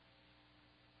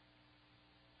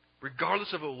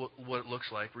 Regardless of what it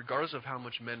looks like, regardless of how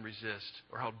much men resist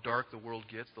or how dark the world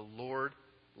gets, the Lord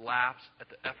laughs at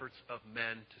the efforts of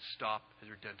men to stop His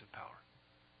redemptive power.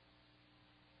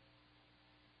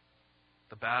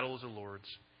 The battle is the Lord's.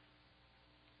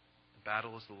 The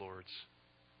battle is the Lord's.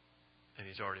 And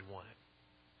He's already won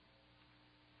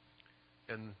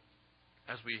it. And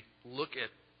as we look at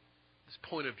this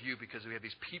point of view, because we have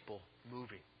these people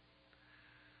moving,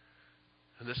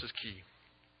 and this is key,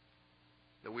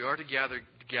 that we are to gather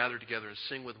together and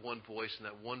sing with one voice, and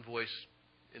that one voice,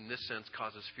 in this sense,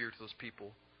 causes fear to those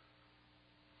people.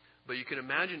 But you can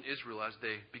imagine Israel as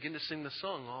they begin to sing the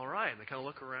song, all right, and they kind of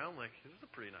look around like, this is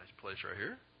a pretty nice place right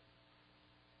here.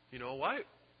 You know,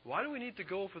 why do we need to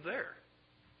go over there?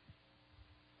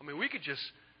 I mean, we could just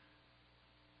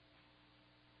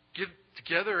get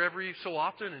together every so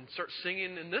often and start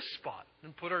singing in this spot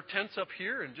and put our tents up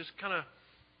here and just kind of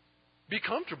be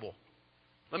comfortable.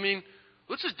 I mean,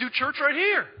 let's just do church right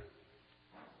here.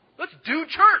 Let's do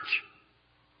church.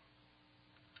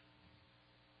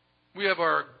 We have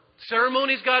our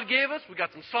ceremonies God gave us. We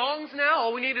got some songs now.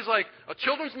 All we need is like a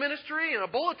children's ministry and a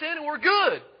bulletin and we're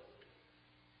good.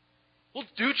 Let's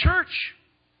do church.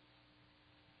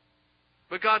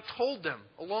 But God told them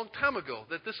a long time ago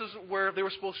that this isn't where they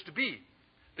were supposed to be.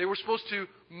 They were supposed to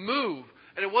move.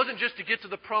 And it wasn't just to get to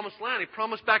the promised land. He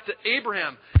promised back to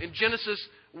Abraham in Genesis,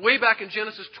 way back in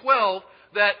Genesis 12,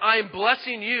 that I am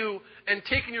blessing you and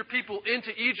taking your people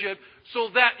into Egypt so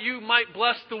that you might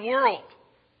bless the world.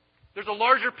 There's a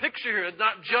larger picture here. It's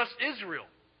not just Israel.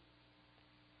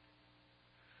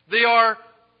 They are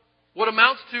what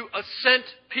amounts to a sent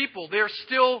people. They are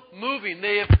still moving.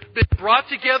 They have been brought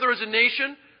together as a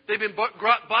nation. They've been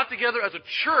brought together as a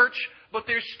church, but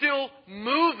they're still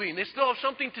moving. They still have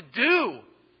something to do.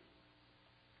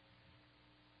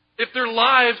 If their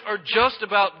lives are just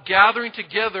about gathering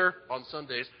together on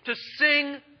Sundays to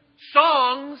sing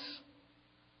songs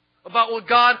about what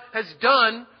God has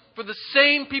done for the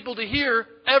same people to hear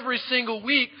every single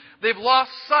week, they've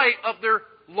lost sight of their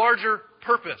larger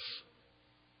purpose.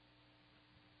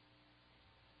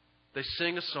 They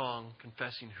sing a song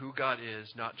confessing who God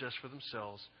is, not just for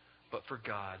themselves, but for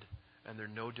God. And they're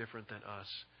no different than us.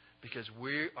 Because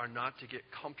we are not to get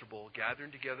comfortable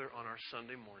gathering together on our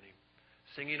Sunday morning,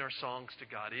 singing our songs to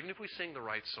God, even if we sing the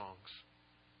right songs.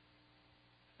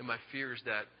 And my fear is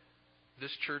that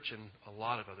this church and a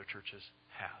lot of other churches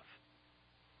have.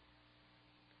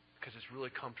 Because it's really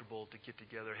comfortable to get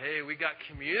together. Hey, we got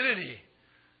community.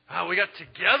 We got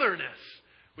togetherness.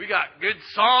 We got good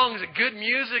songs and good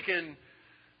music,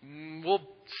 and we'll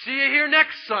see you here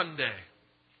next Sunday.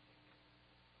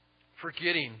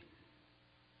 Forgetting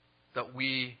that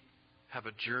we have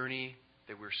a journey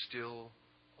that we're still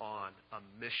on, a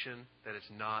mission that is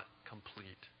not complete.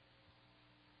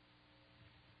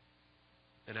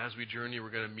 And as we journey,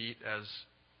 we're going to meet, as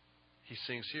he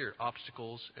sings here,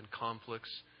 obstacles and conflicts.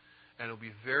 And it'll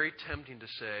be very tempting to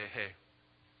say, hey,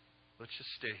 let's just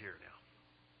stay here now.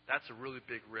 That's a really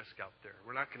big risk out there.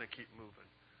 We're not going to keep moving.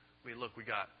 I mean, look, we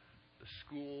got the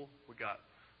school. We got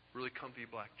really comfy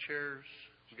black chairs.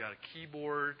 We got a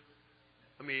keyboard.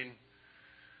 I mean,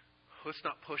 let's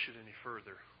not push it any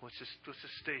further. Let's just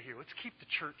stay here. Let's keep the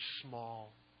church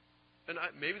small. And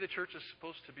maybe the church is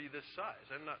supposed to be this size.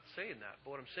 I'm not saying that.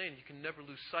 But what I'm saying, you can never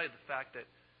lose sight of the fact that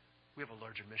we have a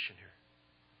larger mission here.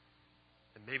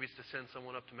 And maybe it's to send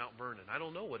someone up to Mount Vernon. I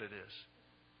don't know what it is.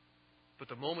 But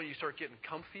the moment you start getting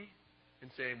comfy and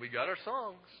saying, we got our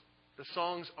songs, the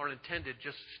songs aren't intended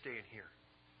just to stay in here.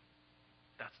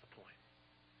 That's the point.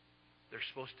 They're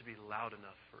supposed to be loud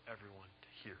enough for everyone to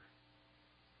hear.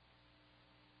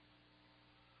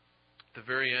 At the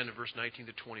very end of verse 19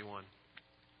 to 21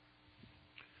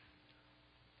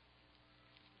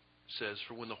 says,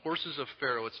 for when the horses of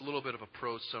Pharaoh, it's a little bit of a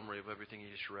prose summary of everything he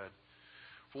just read.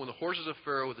 For when the horses of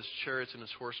Pharaoh with his chariots and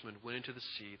his horsemen went into the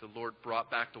sea, the Lord brought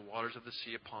back the waters of the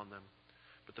sea upon them.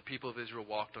 But the people of Israel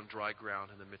walked on dry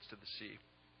ground in the midst of the sea.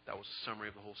 That was a summary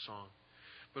of the whole song.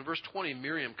 But in verse 20,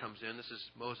 Miriam comes in. This is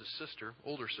Moses' sister,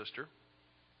 older sister.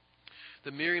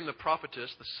 The Miriam, the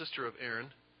prophetess, the sister of Aaron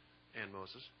and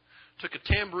Moses, took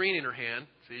a tambourine in her hand.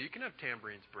 See, you can have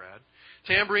tambourines, Brad.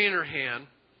 Tambourine in her hand.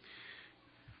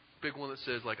 Big one that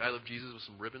says, like, I love Jesus with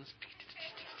some ribbons.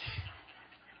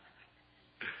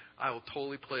 I will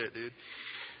totally play it, dude.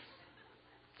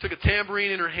 Took a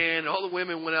tambourine in her hand. And all the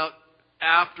women went out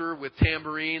after with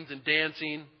tambourines and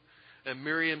dancing. And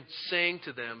Miriam sang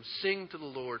to them, "Sing to the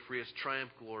Lord, for he has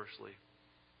triumphed gloriously.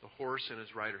 The horse and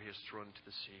his rider he has thrown into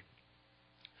the sea."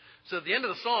 So at the end of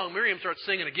the song, Miriam starts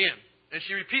singing again. And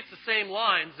she repeats the same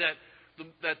lines that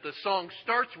the song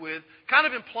starts with, kind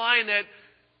of implying that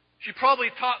she probably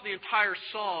taught the entire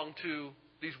song to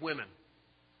these women.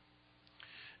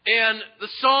 And the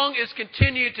song is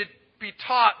continued to be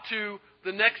taught to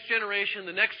the next generation,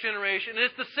 the next generation. And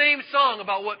it's the same song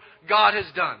about what God has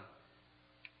done.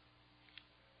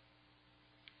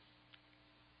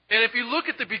 And if you look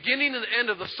at the beginning and the end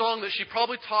of the song that she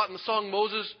probably taught and the song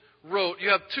Moses wrote, you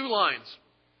have two lines.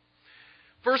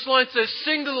 First line says,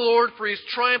 "Sing to the Lord, for he has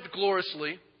triumphed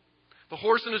gloriously. The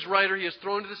horse and his rider he has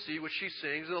thrown into the sea," which she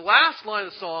sings. And the last line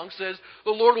of the song says,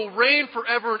 "The Lord will reign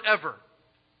forever and ever."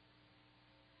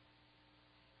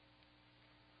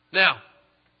 Now,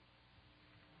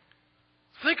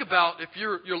 think about if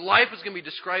your life is going to be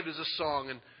described as a song,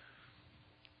 and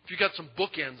if you got some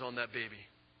bookends on that baby.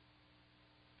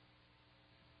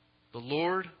 The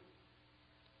Lord,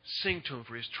 sing to him,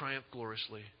 for he has triumphed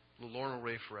gloriously. The Lord will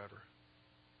reign forever.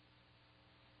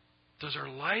 Does our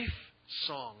life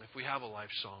song, if we have a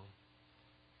life song,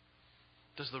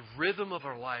 does the rhythm of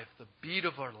our life, the beat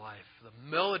of our life, the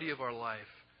melody of our life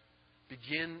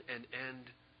begin and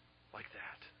end like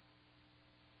that?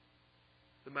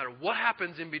 No matter what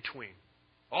happens in between,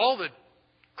 all the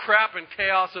crap and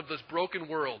chaos of this broken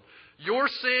world, your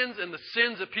sins and the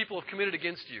sins that people have committed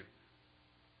against you,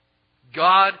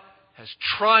 God has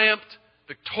triumphed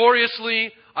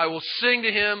victoriously. I will sing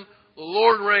to him. The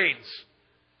Lord reigns.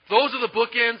 Those are the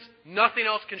bookends. Nothing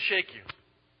else can shake you.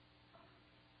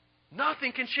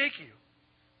 Nothing can shake you.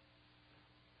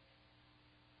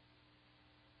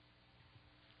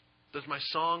 Does my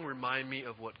song remind me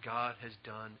of what God has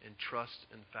done and trust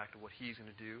in the fact of what he's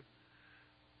going to do?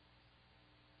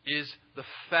 Is the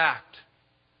fact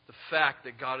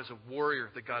that God is a warrior,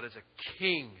 that God is a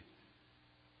king,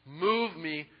 move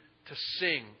me to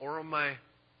sing? Or am I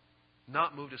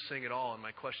not moved to sing at all? And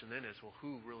my question then is, well,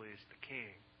 who really is the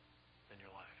king in your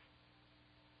life?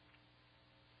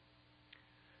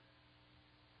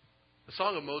 The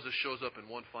Song of Moses shows up in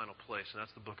one final place, and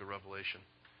that's the book of Revelation.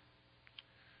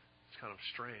 It's kind of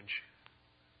strange.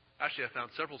 Actually, I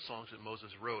found several songs that Moses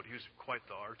wrote. He was quite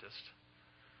the artist.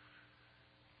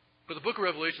 But the book of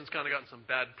Revelation's kind of gotten some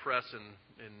bad press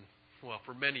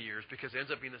for many years, because it ends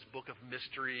up being this book of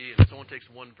mystery, and someone takes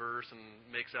one verse and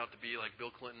makes out to be like Bill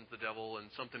Clinton's the devil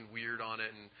and something weird on it,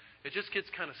 and it just gets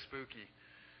kind of spooky.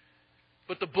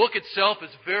 But the book itself is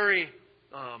very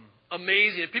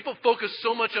amazing. And people focus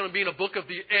so much on it being a book of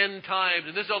the end times,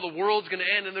 and this is how the world's going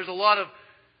to end, and there's a lot of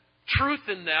truth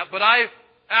in that. But I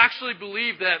actually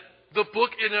believe that the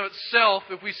book in itself,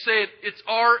 if we say it's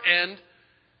our end,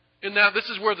 in that this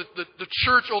is where the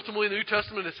church ultimately in the New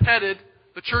Testament is headed.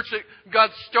 The church that God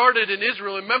started in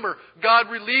Israel. Remember, God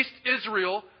released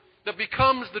Israel that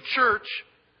becomes the church,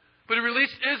 but He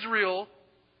released Israel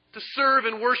to serve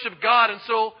and worship God. And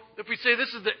so, if we say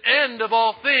this is the end of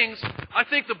all things, I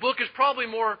think the book is probably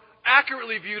more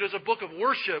accurately viewed as a book of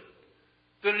worship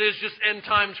than it is just end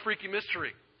times freaky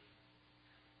mystery.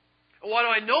 And why do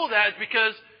I know that? It's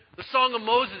because the Song of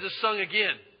Moses is sung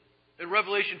again in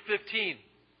Revelation 15.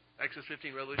 Exodus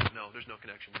 15, Revelation? No, there's no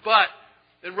connection. But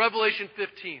in Revelation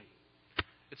 15,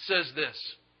 it says this: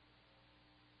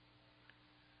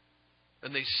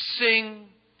 "And they sing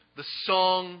the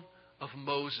song of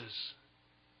Moses,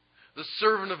 the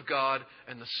servant of God,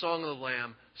 and the song of the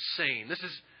Lamb, saying." This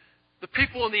is the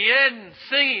people in the end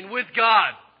singing with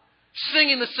God,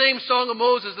 singing the same song of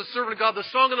Moses, the servant of God, the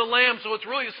song of the Lamb, so it's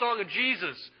really a song of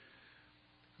Jesus.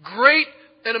 "Great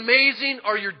and amazing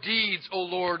are your deeds, O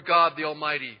Lord God the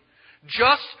Almighty.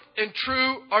 Just and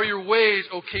true are your ways,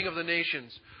 O King of the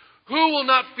nations. Who will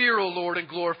not fear, O Lord, and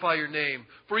glorify your name?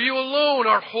 For you alone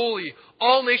are holy.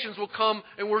 All nations will come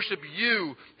and worship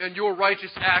you, and your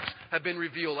righteous acts have been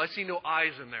revealed." I see no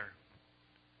eyes in there.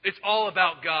 It's all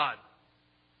about God.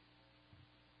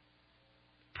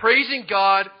 Praising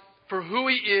God for who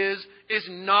He is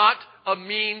not a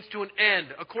means to an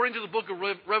end. According to the book of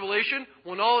Revelation,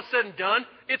 when all is said and done,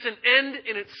 it's an end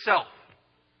in itself.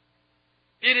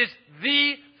 It is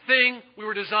the thing we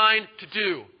were designed to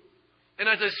do. And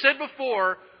as I said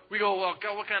before, we go, well,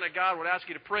 God, what kind of God would ask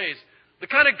you to praise? The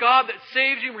kind of God that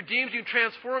saves you, redeems you, and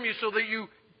transforms you so that you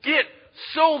get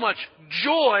so much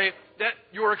joy that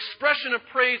your expression of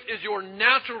praise is your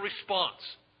natural response.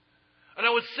 And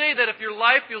I would say that if your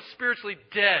life feels spiritually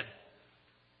dead,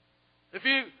 if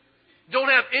you don't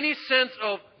have any sense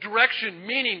of direction,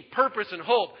 meaning, purpose, and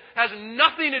hope, has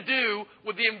nothing to do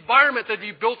with the environment that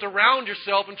you built around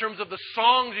yourself in terms of the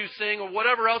songs you sing or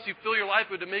whatever else you fill your life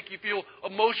with to make you feel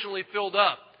emotionally filled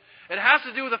up. It has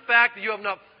to do with the fact that you have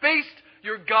not faced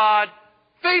your God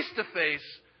face to face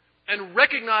and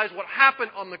recognized what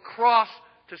happened on the cross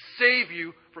to save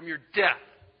you from your death.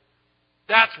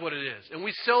 That's what it is. And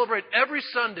we celebrate every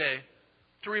Sunday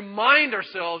to remind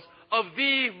ourselves of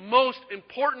the most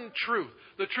important truth.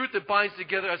 The truth that binds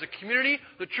together as a community.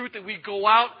 The truth that we go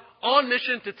out on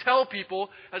mission to tell people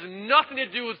has nothing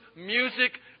to do with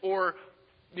music or,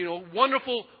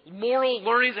 wonderful moral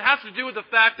learnings. It has to do with the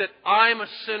fact that I am a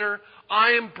sinner.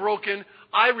 I am broken.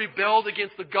 I rebelled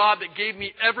against the God that gave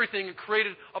me everything and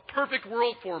created a perfect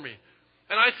world for me.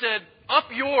 And I said, up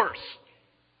yours.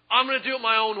 I'm going to do it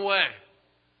my own way.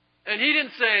 And He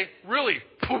didn't say, really,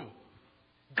 pooh,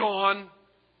 gone.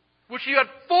 Which He had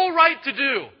full right to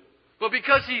do. But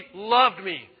because He loved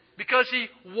me, because He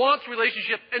wants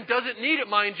relationship and doesn't need it,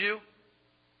 mind you,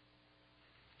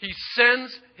 He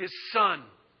sends His Son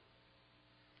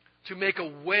to make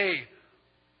a way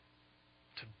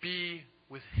to be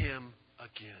with Him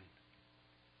again.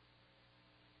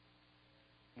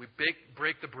 We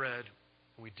break the bread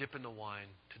and we dip in the wine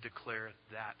to declare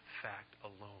that fact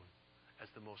alone as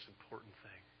the most important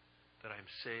thing. That I am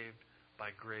saved by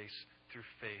grace through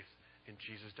faith in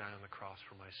Jesus dying on the cross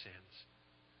for my sins.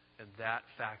 And that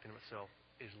fact in itself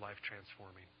is life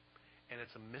transforming. And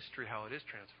it's a mystery how it is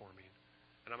transforming.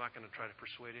 And I'm not going to try to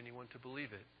persuade anyone to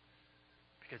believe it.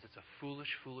 Because it's a foolish,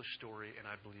 foolish story, and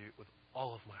I believe it with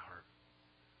all of my heart.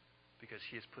 Because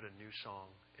He has put a new song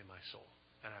in my soul.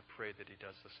 And I pray that He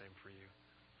does the same for you.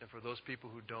 And for those people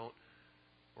who don't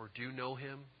or do know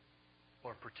Him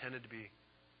or pretended to be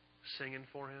singing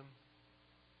for Him,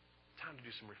 time to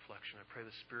do some reflection. I pray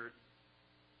the Spirit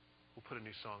will put a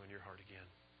new song in your heart again.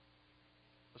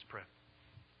 Let's pray.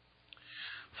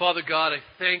 Father God, I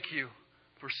thank You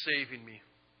for saving me.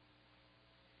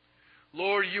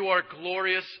 Lord, You are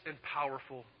glorious and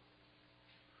powerful.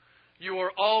 You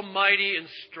are almighty and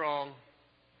strong.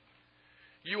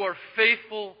 You are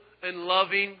faithful and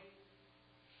loving.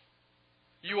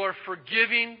 You are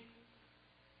forgiving.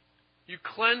 You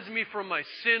cleanse me from my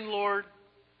sin, Lord.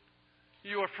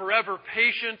 You are forever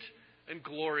patient and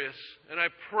glorious. And I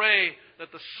pray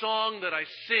that the song that I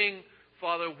sing,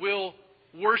 Father, will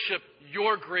worship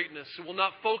Your greatness. It will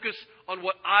not focus on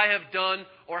what I have done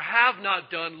or have not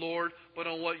done, Lord, but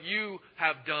on what You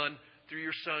have done through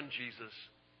Your Son, Jesus.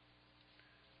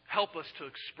 Help us to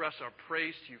express our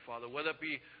praise to You, Father, whether it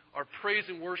be our praise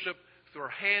and worship through our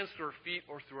hands, through our feet,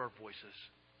 or through our voices.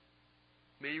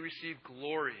 May You receive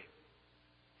glory,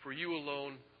 for You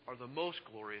alone are the most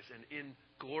glorious, and in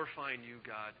glorifying You,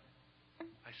 God,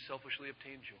 I selfishly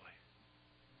obtain joy.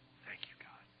 Thank You,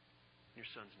 God. In Your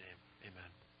Son's name,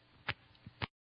 amen.